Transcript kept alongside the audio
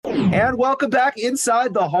And welcome back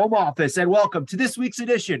inside the home office, and welcome to this week's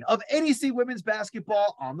edition of NEC Women's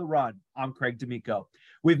Basketball on the Run. I'm Craig D'Amico.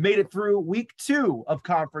 We've made it through week 2 of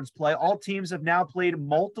conference play. All teams have now played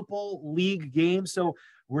multiple league games, so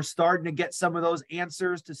we're starting to get some of those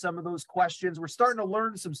answers to some of those questions. We're starting to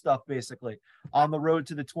learn some stuff, basically, on the road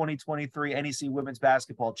to the 2023 NEC Women's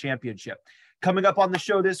Basketball Championship. Coming up on the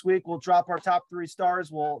show this week, we'll drop our top 3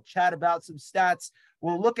 stars. We'll chat about some stats.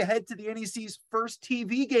 We'll look ahead to the NEC's first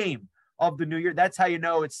TV game of the new year. That's how you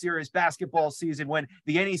know it's serious basketball season, when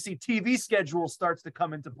the NEC TV schedule starts to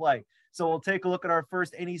come into play. So we'll take a look at our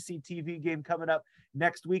first NEC TV game coming up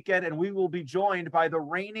next weekend, and we will be joined by the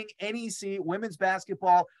reigning NEC Women's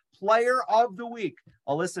Basketball Player of the Week,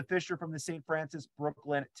 Alyssa Fisher from the St. Francis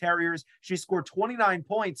Brooklyn Terriers. She scored 29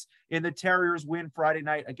 points in the Terriers' win Friday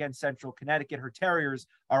night against Central Connecticut. Her Terriers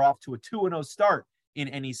are off to a 2-0 start in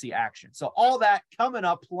NEC action. So all that coming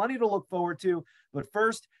up, plenty to look forward to. But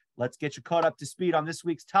first, let's get you caught up to speed on this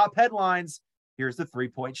week's top headlines. Here's the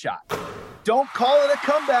 3-point shot. Don't call it a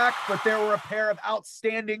comeback, but there were a pair of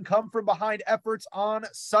outstanding come-from-behind efforts on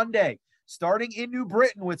Sunday, starting in New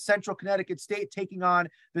Britain with Central Connecticut State taking on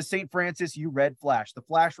the St. Francis U Red Flash. The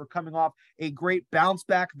Flash were coming off a great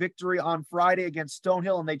bounce-back victory on Friday against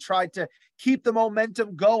Stonehill, and they tried to keep the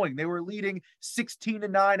momentum going. They were leading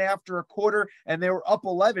 16-9 after a quarter, and they were up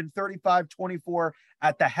 11, 35-24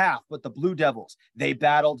 at the half. But the Blue Devils, they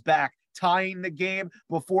battled back, tying the game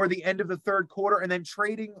before the end of the third quarter and then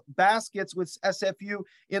trading baskets with SFU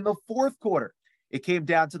in the fourth quarter. It came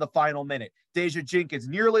down to the final minute. Deja Jenkins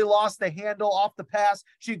nearly lost the handle off the pass.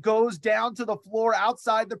 She goes down to the floor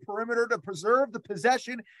outside the perimeter to preserve the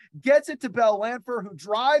possession, gets it to Belle Lanford, who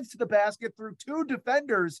drives to the basket through 2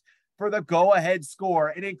 defenders for the go-ahead score.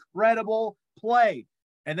 An incredible play.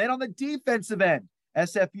 And then on the defensive end,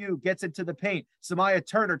 SFU gets into the paint. Samaya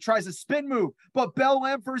Turner tries a spin move, but Belle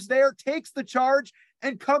Lanford's there, takes the charge,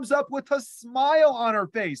 and comes up with a smile on her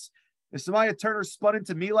face. If Samaya Turner spun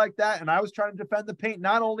into me like that and I was trying to defend the paint,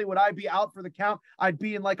 not only would I be out for the count, I'd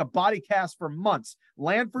be in like a body cast for months.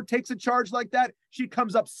 Lanford takes a charge like that, she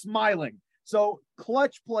comes up smiling. So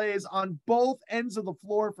clutch plays on both ends of the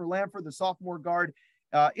floor for Lanford, the sophomore guard,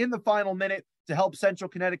 in the final minute to help Central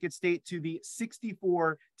Connecticut State to the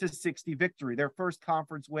 64-60 victory, their first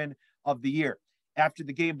conference win of the year. After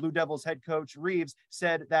the game, Blue Devils head coach Reeves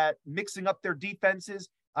said that mixing up their defenses,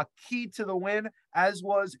 a key to the win, as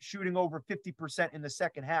was shooting over 50% in the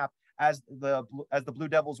second half as the Blue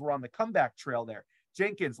Devils were on the comeback trail there.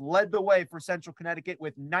 Jenkins led the way for Central Connecticut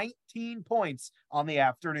with 19 points on the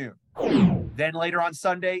afternoon. Then later on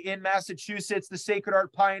Sunday in Massachusetts, the Sacred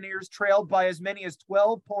Heart Pioneers trailed by as many as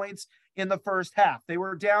 12 points in the first half. They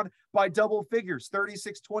were down by double figures,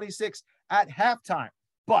 36-26 at halftime,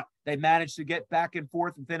 but they managed to get back and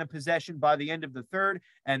forth within a possession by the end of the third,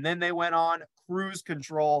 and then they went on cruise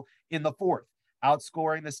control in the fourth,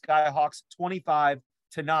 outscoring the Skyhawks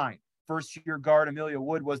 25-9. First-year guard Amelia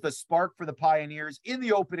Wood was the spark for the Pioneers in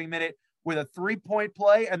the opening minute with a 3-point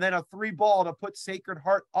play and then a 3-ball to put Sacred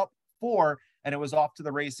Heart up 4, and it was off to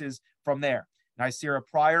the races from there. Nicira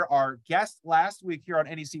Pryor, our guest last week here on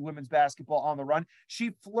NEC Women's Basketball on the Run, she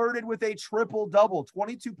flirted with a triple-double,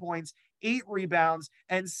 22 points, 8 rebounds,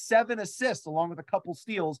 and 7 assists, along with a couple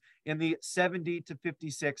steals in the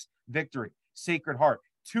 70-56 victory. Sacred Heart,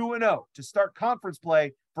 2-0 to start conference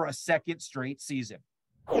play for a second straight season.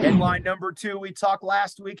 Headline number 2, we talked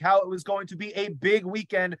last week how it was going to be a big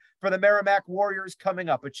weekend for the Merrimack Warriors coming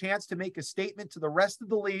up, a chance to make a statement to the rest of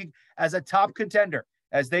the league as a top contender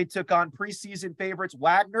as they took on preseason favorites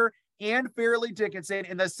Wagner and Fairleigh Dickinson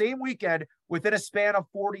in the same weekend within a span of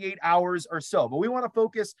 48 hours or so. But we want to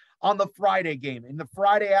focus on the Friday game. In the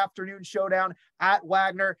Friday afternoon showdown at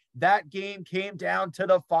Wagner, that game came down to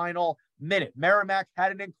the final minute. Merrimack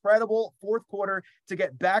had an incredible fourth quarter to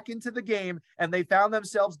get back into the game, and they found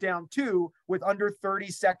themselves down 2 with under 30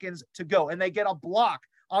 seconds to go. And they get a block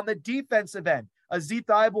on the defensive end. A Z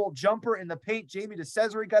Thibault jumper in the paint. Jamie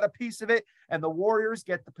DeCesare got a piece of it, and the Warriors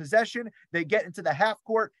get the possession. They get into the half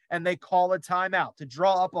court, and they call a timeout to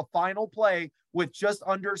draw up a final play with just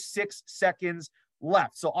under 6 seconds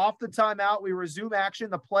left. So off the timeout, we resume action.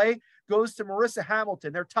 The play goes to Marissa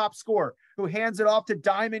Hamilton, their top scorer, who hands it off to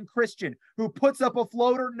Diamond Christian, who puts up a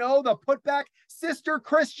floater. No, the putback. Sister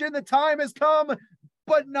Christian, the time has come,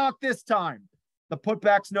 but not this time. The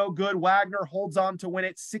putback's no good. Wagner holds on to win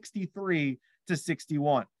it 63-61.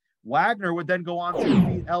 Wagner would then go on to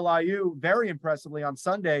defeat LIU very impressively on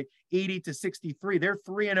Sunday, 80-63. They're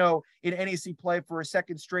 3-0 in NEC play for a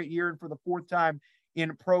second straight year and for the fourth time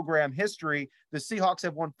in program history. The Seahawks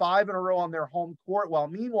have won 5 in a row on their home court, while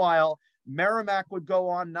meanwhile, Merrimack would go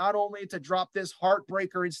on not only to drop this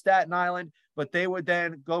heartbreaker in Staten Island, but they would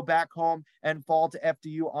then go back home and fall to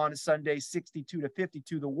FDU on Sunday,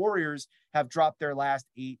 62-52. The Warriors have dropped their last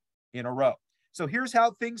 8 in a row. So here's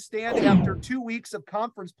how things stand after 2 weeks of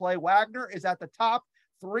conference play. Wagner is at the top,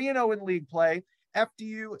 3-0 in league play.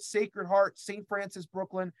 FDU, Sacred Heart, St. Francis,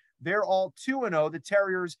 Brooklyn, they're all 2-0. The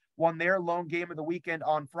Terriers won their lone game of the weekend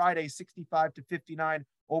on Friday, 65-59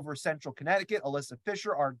 over Central Connecticut. Alyssa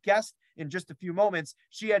Fisher, our guest in just a few moments,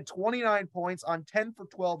 she had 29 points on 10 for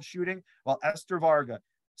 12 shooting, while Esther Varga,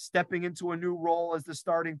 stepping into a new role as the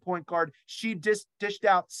starting point guard, she dished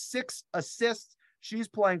out 6 assists. She's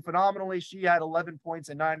playing phenomenally. She had 11 points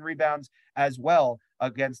and 9 rebounds as well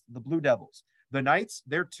against the Blue Devils. The Knights,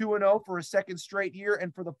 they're 2-0 for a second straight year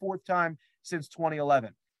and for the 4th time since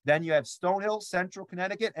 2011. Then you have Stonehill, Central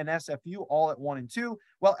Connecticut, and SFU all at 1-2,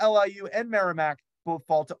 while LIU and Merrimack both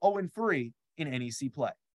fall to 0-3 in NEC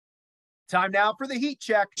play. Time now for the Heat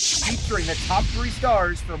Check, featuring the top 3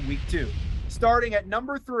 stars from week 2. Starting at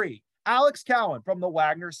number 3, Alex Cowan from the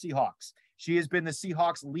Wagner Seahawks. She has been the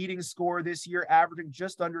Seahawks' leading scorer this year, averaging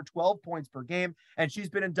just under 12 points per game, and she's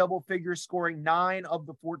been in double figures, scoring 9 of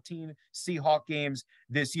the 14 Seahawk games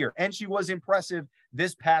this year. And she was impressive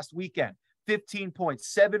this past weekend. 15 points,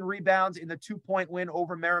 7 rebounds in the 2-point win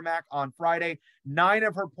over Merrimack on Friday. 9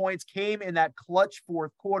 of her points came in that clutch 4th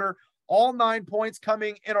quarter. All 9 points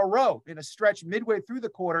coming in a row in a stretch midway through the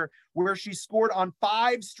quarter where she scored on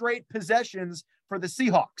 5 straight possessions for the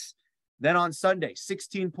Seahawks. Then on Sunday,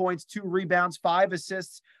 16 points, 2 rebounds, 5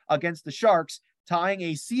 assists against the Sharks, tying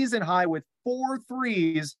a season high with 4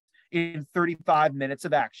 threes in 35 minutes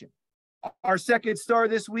of action. Our second star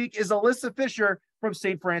this week is Alyssa Fisher from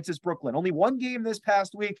St. Francis, Brooklyn. Only 1 game this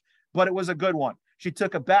past week, but it was a good one. She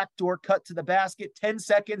took a backdoor cut to the basket 10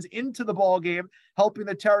 seconds into the ball game, helping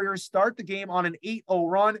the Terriers start the game on an 8-0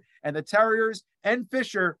 run, and the Terriers and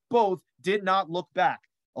Fisher both did not look back.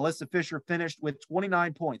 Alyssa Fisher finished with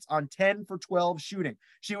 29 points on 10 for 12 shooting.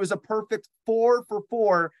 She was a perfect 4 for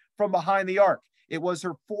 4 from behind the arc. It was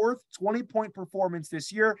her 4th 20-point performance this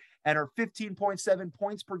year, and her 15.7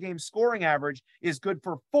 points per game scoring average is good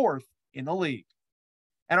for 4th in the league.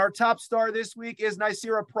 And our top star this week is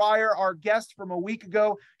Nysera Pryor, our guest from a week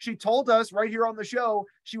ago. She told us right here on the show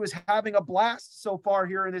she was having a blast so far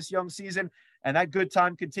here in this young season, and that good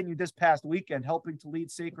time continued this past weekend, helping to lead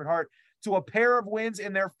Sacred Heart to a pair of wins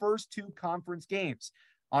in their first 2 conference games.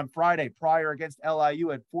 On Friday, Pryor against LIU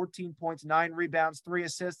had 14 points, 9 rebounds, 3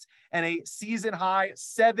 assists, and a season-high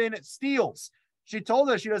 7 steals. She told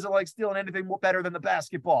us she doesn't like stealing anything more better than the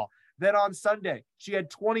basketball. Then on Sunday, she had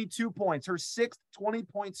 22 points, her 6th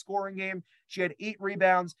 20-point scoring game. She had 8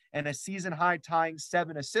 rebounds and a season-high tying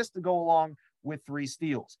 7 assists to go along with 3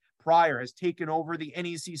 steals. Pryor has taken over the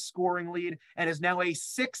NEC scoring lead and is now a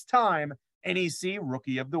 6-time NEC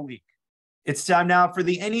Rookie of the Week. It's time now for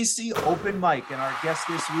the NEC Open Mic, and our guest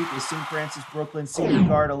this week is St. Francis Brooklyn senior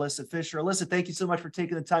guard Alyssa Fisher. Alyssa, thank you so much for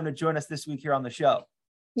taking the time to join us this week here on the show.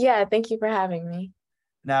 Yeah, thank you for having me.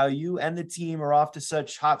 Now, you and the team are off to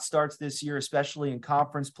such hot starts this year, especially in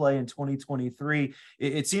conference play in 2023.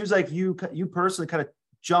 It seems like you personally kind of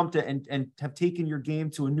jumped and have taken your game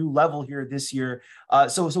to a new level here this year.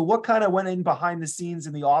 So what kind of went in behind the scenes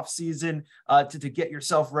in the off season to get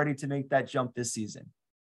yourself ready to make that jump this season?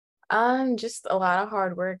 Just a lot of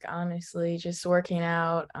hard work, honestly, just working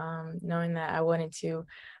out, knowing that I wanted to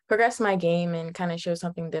progress my game and kind of show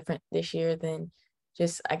something different this year than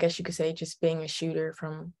just, I guess you could say, just being a shooter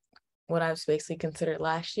from what I was basically considered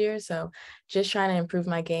last year. So just trying to improve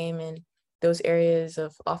my game in those areas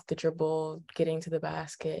of off the dribble, getting to the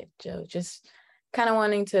basket, just kind of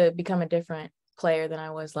wanting to become a different player than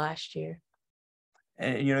I was last year.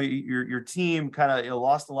 And, you know, your team kind of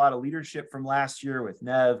lost a lot of leadership from last year with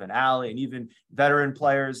Nev and Ali and even veteran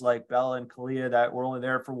players like Bella and Kalia that were only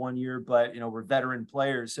there for 1 year, but, were veteran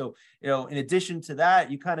players. So, in addition to that,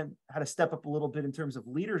 you kind of had to step up a little bit in terms of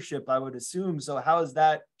leadership, I would assume. So how is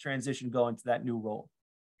that transition going to that new role?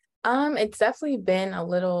 It's definitely been a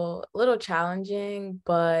little challenging,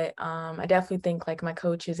 but I definitely think like my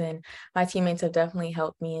coaches and my teammates have definitely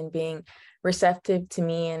helped me in being receptive to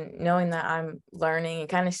me and knowing that I'm learning and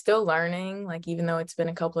kind of still learning, like even though it's been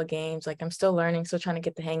a couple of games, like I'm still learning, still trying to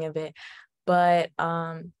get the hang of it. But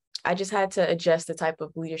I just had to adjust the type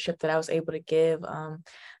of leadership that I was able to give.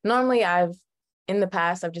 Normally in the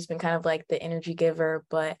past, I've just been kind of like the energy giver,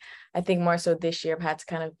 but I think more so this year I've had to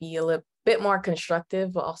kind of be a little bit more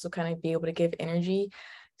constructive, but also kind of be able to give energy.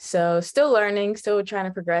 So still learning, still trying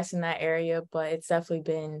to progress in that area, but it's definitely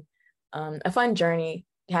been a fun journey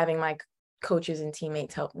having my coaches and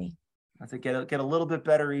teammates help me. I have to get a little bit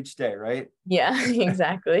better each day, right? Yeah,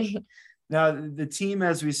 exactly. Now, the team,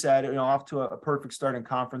 as we said, off to a perfect start in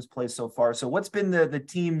conference play so far. So what's been the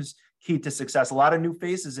team's key to success? A lot of new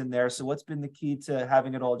faces in there. So what's been the key to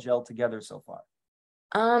having it all gel together so far?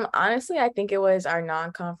 Honestly, I think it was our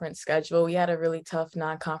non-conference schedule. We had a really tough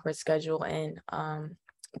non-conference schedule, and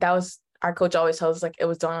that was our coach always tells us like it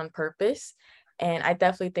was done on purpose. And I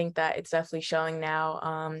definitely think that it's definitely showing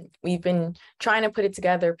now. We've been trying to put it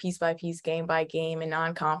together piece by piece, game by game in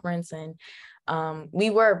non-conference, and we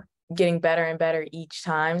were getting better and better each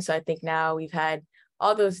time. So I think now we've had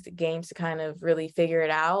all those games to kind of really figure it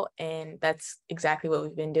out. And that's exactly what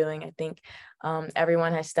we've been doing. I think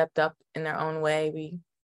everyone has stepped up in their own way.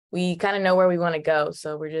 We kind of know where we want to go.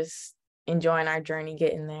 So we're just enjoying our journey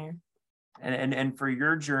getting there. And for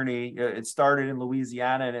your journey, it started in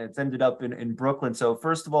Louisiana and it's ended up in Brooklyn. So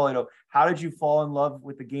first of all, how did you fall in love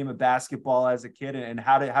with the game of basketball as a kid, and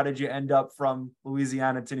how did you end up from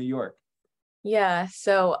Louisiana to New York? Yeah,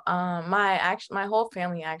 so my whole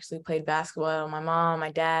family actually played basketball. My mom,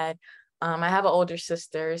 my dad. I have an older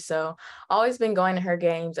sister, so always been going to her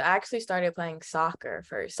games. I actually started playing soccer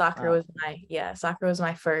first. Soccer was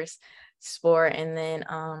my first sport, and then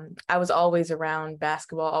I was always around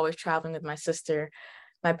basketball, always traveling with my sister,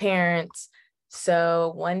 my parents.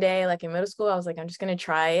 So one day, like in middle school, I was like, I'm just gonna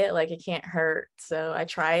try it. Like it can't hurt. So I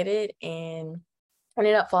tried it and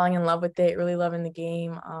ended up falling in love with it, really loving the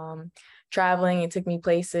game. Traveling, it took me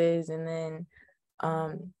places, and then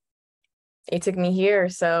it took me here.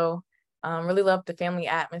 So really loved the family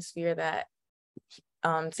atmosphere that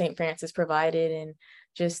St. Francis provided, and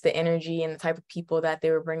just the energy and the type of people that they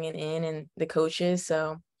were bringing in and the coaches.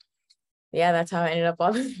 So yeah, that's how I ended up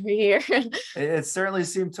all here. It certainly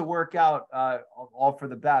seemed to work out all for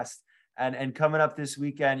the best. And coming up this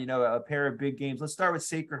weekend, a pair of big games. Let's start with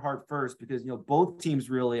Sacred Heart first, because both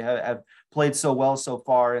teams really have played so well so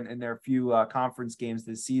far in their few conference games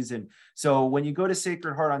this season. So when you go to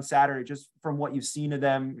Sacred Heart on Saturday, just from what you've seen of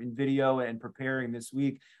them in video and preparing this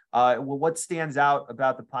week, what stands out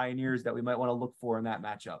about the Pioneers that we might want to look for in that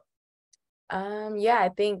matchup? Yeah, I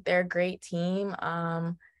think they're a great team.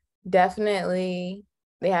 Definitely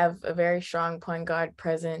they have a very strong point guard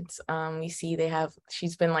presence. We see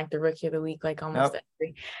she's been like the rookie of the week, like almost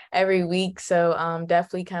every week. So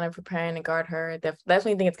definitely kind of preparing to guard her.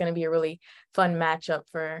 Definitely think it's going to be a really fun matchup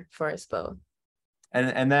for us both.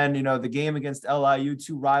 And then, the game against LIU,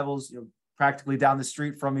 two rivals, practically down the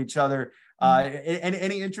street from each other.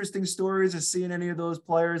 Any interesting stories of seeing any of those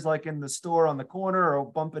players like in the store on the corner or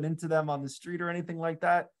bumping into them on the street or anything like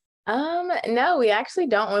that? No, we actually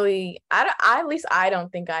don't really, at least I don't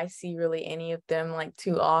think I see really any of them like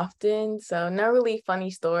too often. So no really funny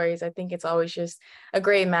stories. I think it's always just a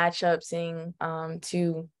great matchup seeing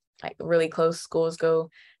two like really close schools go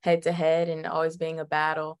head to head and always being a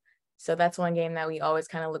battle. So that's one game that we always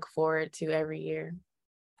kind of look forward to every year.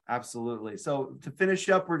 Absolutely. So to finish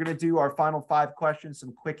up, we're going to do our final 5 questions,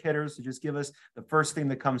 some quick hitters. So just give us the first thing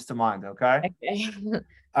that comes to mind. Okay. Okay.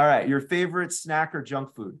 All right. Your favorite snack or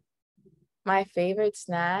junk food? My favorite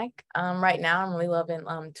snack, right now I'm really loving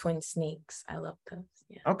Twin Snakes. I love those.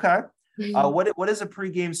 Yeah. Okay. What is a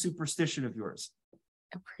pregame superstition of yours?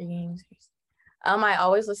 A pregame. I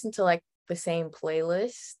always listen to like the same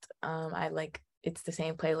playlist. It's the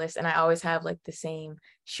same playlist, and I always have like the same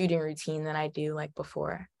shooting routine that I do like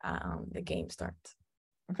before the game starts.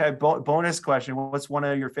 Okay. Bonus question. What's one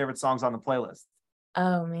of your favorite songs on the playlist?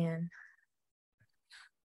 Oh man.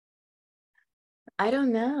 I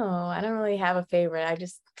don't know. I don't really have a favorite.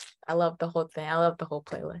 I love the whole thing. I love the whole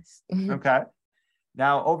playlist. Okay.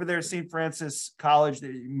 Now, over there at St. Francis College,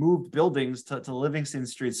 they moved buildings to Livingston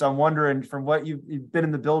Street. So I'm wondering, from what you've been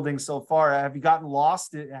in the building so far, have you gotten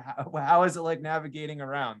lost? How is it like navigating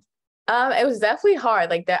around? It was definitely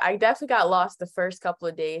hard. Like that, I definitely got lost the first couple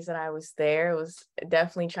of days that I was there. It was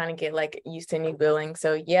definitely trying to get like used to a new building.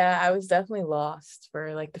 So yeah, I was definitely lost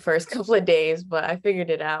for like the first couple of days, but I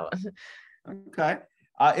figured it out. Okay.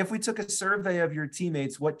 If we took a survey of your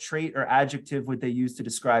teammates, what trait or adjective would they use to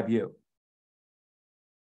describe you?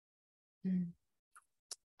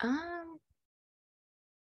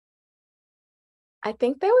 I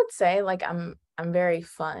think they would say like I'm very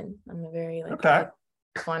fun. I'm a very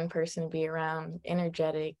fun person to be around,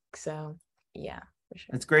 energetic. So yeah, for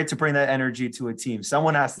sure. It's great to bring that energy to a team.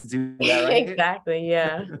 Someone has to do that, right? Exactly.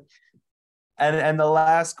 Yeah. And the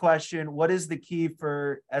last question, what is the key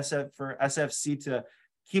for SFC to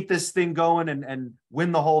keep this thing going and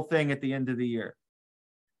win the whole thing at the end of the year?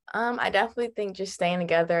 I definitely think just staying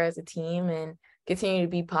together as a team and continue to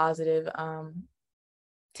be positive.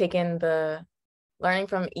 Learning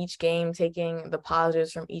from each game, taking the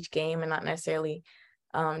positives from each game and not necessarily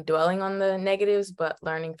dwelling on the negatives, but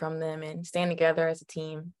learning from them and staying together as a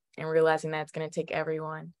team and realizing that it's going to take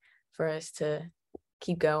everyone for us to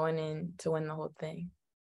keep going and to win the whole thing.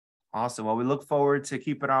 Awesome. Well, we look forward to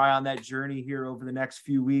keeping our eye on that journey here over the next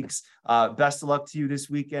few weeks. Best of luck to you this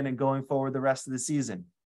weekend and going forward the rest of the season.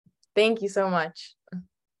 Thank you so much.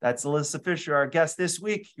 That's Alyssa Fisher, our guest this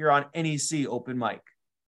week here on NEC Open Mic.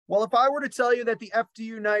 Well, if I were to tell you that the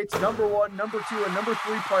FDU Knights' number 1, number 2, and number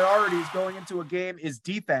 3 priorities going into a game is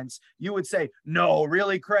defense, you would say, no,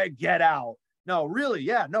 really, Craig, get out. No, really,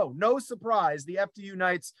 yeah, no surprise. The FDU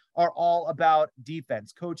Knights are all about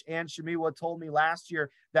defense. Coach Ann Shamiwa told me last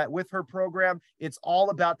year that with her program, it's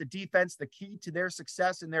all about the defense. The key to their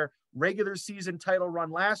success in their regular season title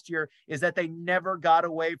run last year is that they never got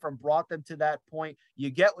away from brought them to that point.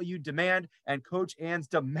 You get what you demand, and Coach Ann's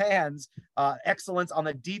demands excellence on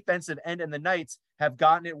the defensive end, and the Knights have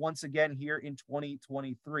gotten it once again here in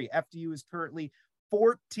 2023. FDU is currently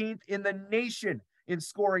 14th in the nation in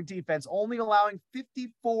scoring defense, only allowing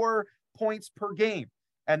 54 points per game,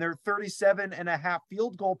 and their 37.5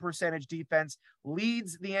 field goal percentage defense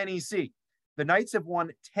leads the NEC. The Knights have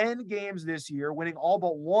won 10 games this year, winning all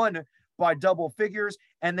but one by double figures,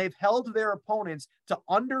 and they've held their opponents to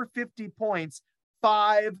under 50 points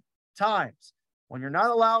 5 times. When you're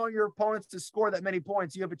not allowing your opponents to score that many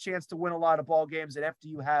points, you have a chance to win a lot of ball games, and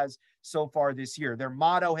FDU has so far this year. Their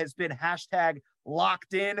motto has been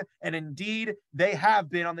 #locked in, and indeed they have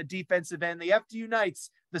been on the defensive end. The FDU Knights,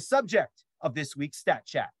 the subject of this week's Stat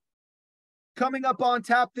Chat. Coming up on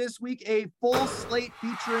tap this week, a full slate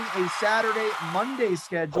featuring a Saturday, Monday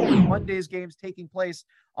schedule, with Monday's games taking place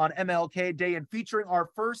on MLK Day and featuring our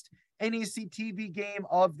first NEC TV game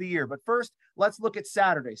of the year. But first, let's look at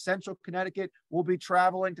Saturday. Central Connecticut will be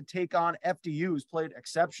traveling to take on FDU, who's played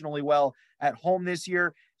exceptionally well at home this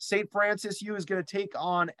year. St. Francis U is going to take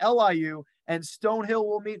on LIU, and Stonehill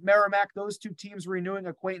will meet Merrimack. Those two teams renewing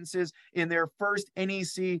acquaintances in their first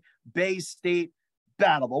NEC Bay State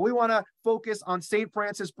battle. But we want to focus on St.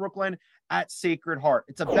 Francis Brooklyn at Sacred Heart.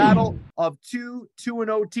 It's a battle of two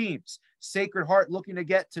 2-0 teams. Sacred Heart looking to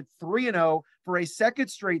get to 3-0 for a second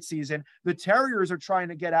straight season. The Terriers are trying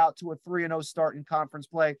to get out to a 3-0 start in conference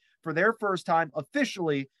play for their first time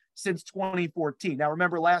officially since 2014. Now,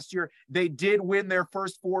 remember last year, they did win their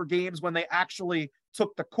first 4 games when they actually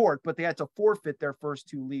took the court, but they had to forfeit their first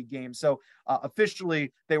 2 league games. So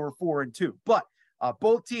officially they were 4-2. But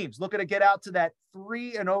both teams looking to get out to that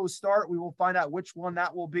 3-0 start. We will find out which one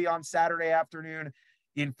that will be on Saturday afternoon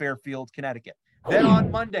in Fairfield, Connecticut. Then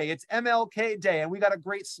on Monday, it's MLK Day, and we got a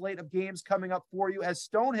great slate of games coming up for you as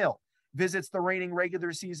Stonehill visits the reigning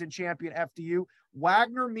regular season champion FDU.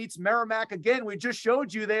 Wagner meets Merrimack again. We just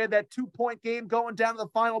showed you they had that 2-point game going down to the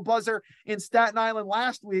final buzzer in Staten Island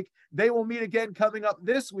last week. They will meet again coming up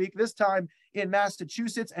this week, this time in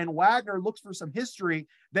Massachusetts, and Wagner looks for some history.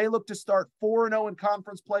 They look to start 4-0 in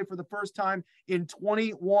conference play for the first time in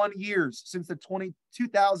 21 years since the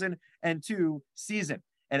 2002 season.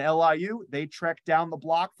 And LIU, they trek down the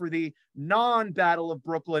block for the non-Battle of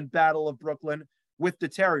Brooklyn with the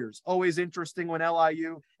Terriers. Always interesting when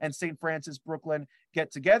LIU and St. Francis Brooklyn get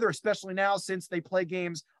together, especially now since they play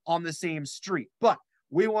games on the same street. But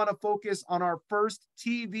we want to focus on our first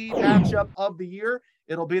TV matchup of the year.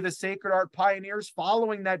 It'll be the Sacred Heart Pioneers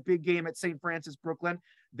following that big game at St. Francis Brooklyn.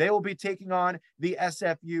 They will be taking on the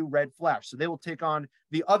SFU Red Flash. So they will take on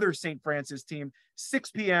the other St. Francis team,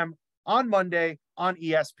 6 p.m. on Monday on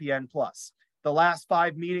ESPN+. The last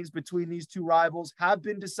 5 meetings between these two rivals have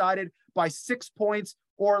been decided by 6 points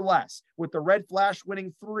or less, with the Red Flash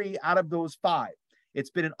winning 3 out of those 5.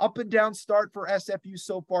 It's been an up and down start for SFU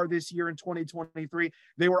so far this year in 2023.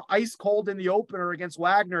 They were ice cold in the opener against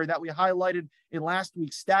Wagner that we highlighted in last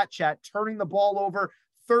week's Stat Chat, turning the ball over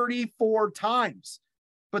 34 times.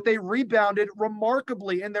 But they rebounded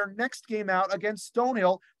remarkably in their next game out against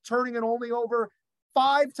Stonehill, turning it only over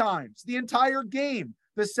 5 times the entire game.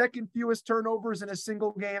 The second fewest turnovers in a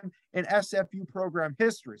single game in SFU program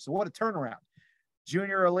history. So what a turnaround.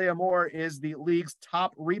 Junior Aaliyah Moore is the league's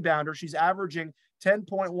top rebounder. She's averaging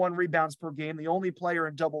 10.1 rebounds per game, the only player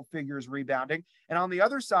in double figures rebounding. And on the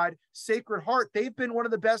other side, Sacred Heart, they've been one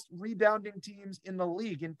of the best rebounding teams in the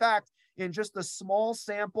league. In fact, in just a small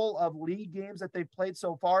sample of league games that they've played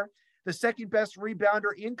so far, the second best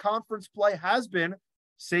rebounder in conference play has been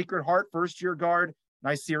Sacred Heart first-year guard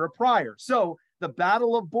Nicira Pryor. So the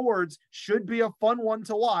battle of boards should be a fun one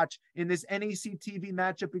to watch in this NEC TV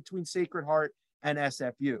matchup between Sacred Heart and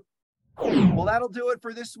SFU. Well, that'll do it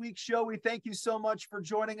for this week's show. We thank you so much for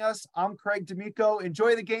joining us. I'm Craig D'Amico.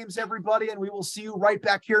 Enjoy the games, everybody, and we will see you right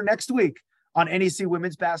back here next week on NEC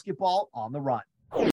Women's Basketball on the Run.